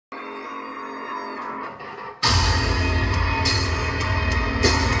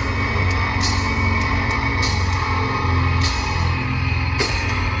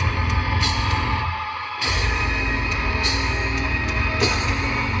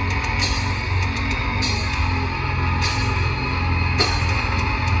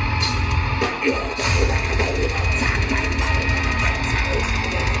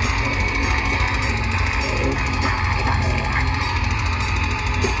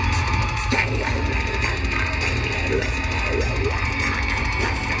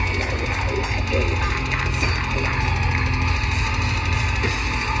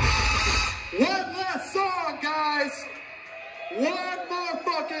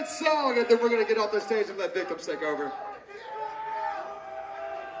song, and then we're going to get off the stage and let victims take over.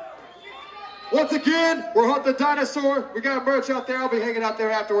 Once again, we're hunting Dinosaur. We got merch out there. I'll be hanging out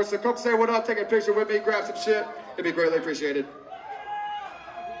there afterwards, so come say what up, take a picture with me, grab some shit. It'd be greatly appreciated.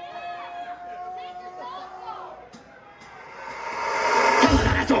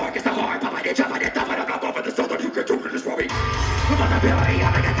 Dinosaur gets the hard, but I did jump on it, dump it up over the soul that you can do with this Robbie.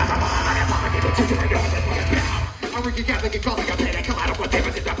 I'm Ricky Catholic and causing a panic. Come out of what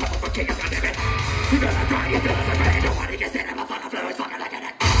difference is the pop of a king of goddammit. You better try, you feel the pain. Nobody gets in, I'm a fucking fluid, fucking like it.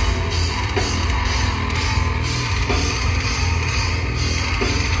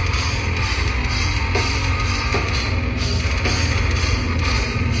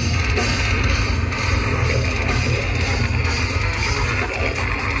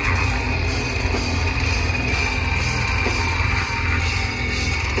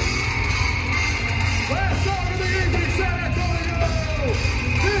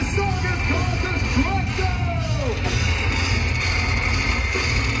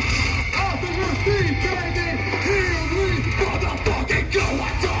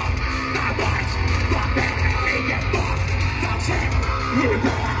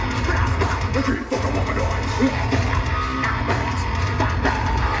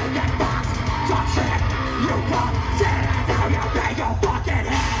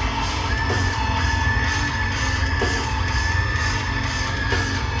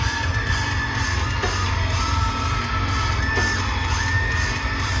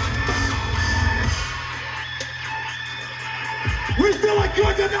 We feeling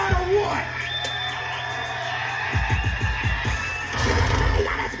good tonight or what?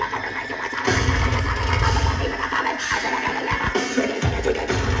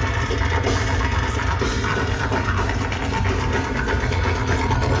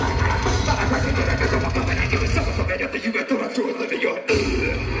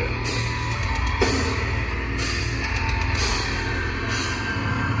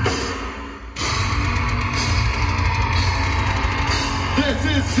 This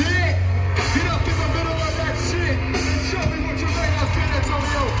is it! Get up in the middle of that shit and show me what you made of San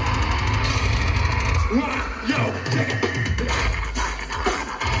Antonio! Yo, check it!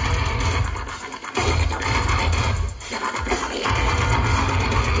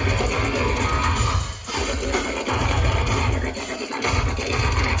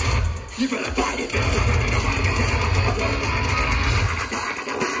 You better find it,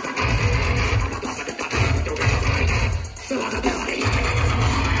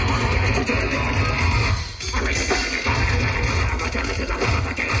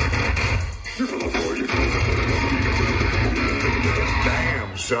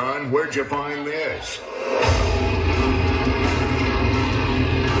 Damn, son, where'd you find this?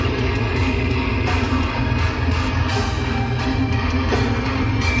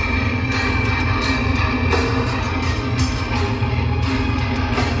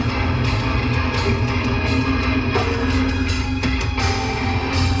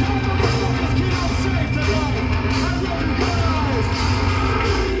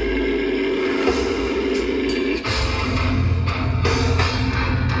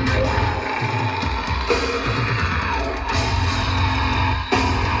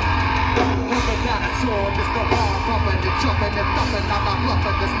 jumping and thumping, I'm not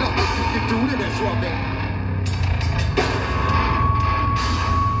bluffing, there's nothing you can do to this rubbing.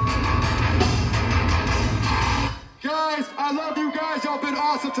 Guys, I love you guys, y'all been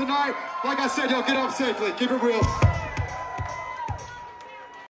awesome tonight. Like I said, y'all get up safely, keep it real.